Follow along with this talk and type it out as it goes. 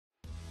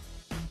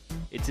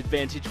It's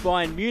advantage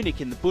Bayern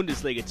Munich in the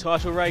Bundesliga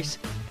title race,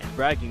 and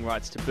bragging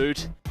rights to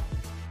boot.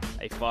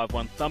 A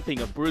 5-1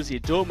 thumping of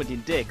Borussia Dortmund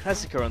in Der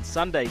Klassiker on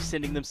Sunday,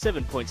 sending them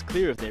 7 points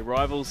clear of their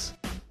rivals.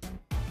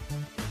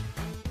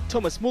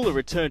 Thomas Muller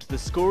returned to the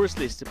scorers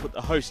list to put the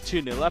hosts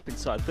 2-0 up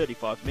inside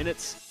 35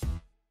 minutes.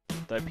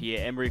 Though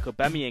Pierre-Emerick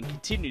Aubameyang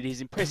continued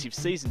his impressive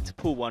season to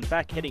pull one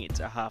back heading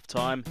into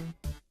half-time.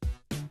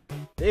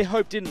 Their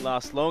hope didn't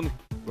last long,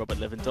 Robert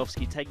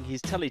Lewandowski taking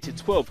his tally to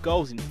 12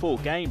 goals in 4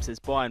 games as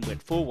Bayern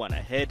went 4-1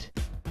 ahead.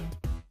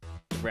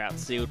 The rout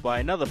sealed by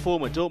another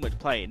former Dortmund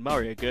player in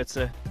Mario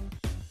Götze.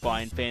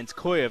 Bayern fans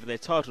coy over their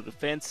title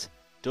defence,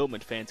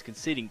 Dortmund fans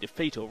conceding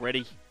defeat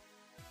already.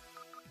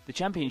 The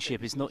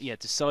championship is not yet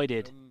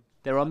decided.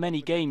 There are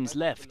many games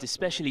left,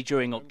 especially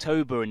during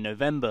October and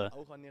November.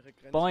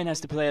 Bayern has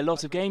to play a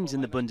lot of games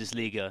in the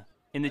Bundesliga,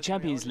 in the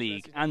Champions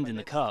League and in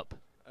the Cup.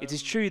 It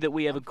is true that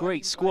we have a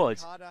great squad,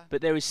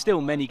 but there is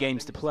still many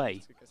games to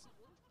play.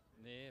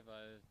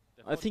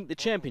 I think the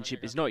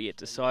championship is not yet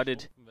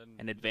decided.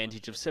 An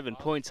advantage of 7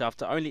 points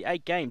after only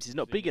 8 games is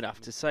not big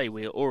enough to say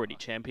we are already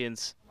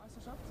champions.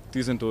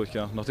 I think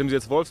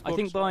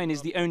Bayern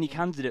is the only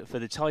candidate for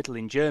the title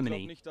in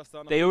Germany.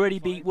 They already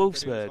beat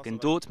Wolfsburg and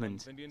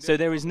Dortmund, so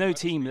there is no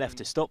team left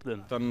to stop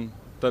them. I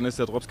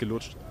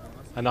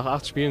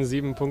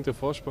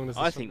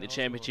think the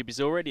championship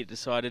is already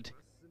decided.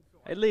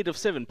 A lead of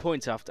 7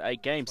 points after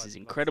 8 games is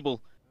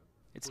incredible.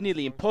 It's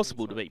nearly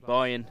impossible to beat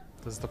Bayern.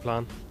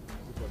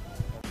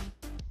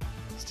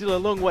 Still a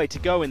long way to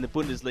go in the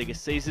Bundesliga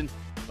season,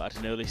 but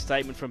an early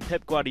statement from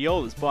Pep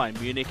Guardiola's Bayern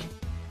Munich.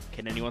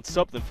 Can anyone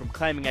stop them from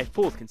claiming a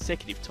 4th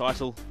consecutive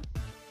title?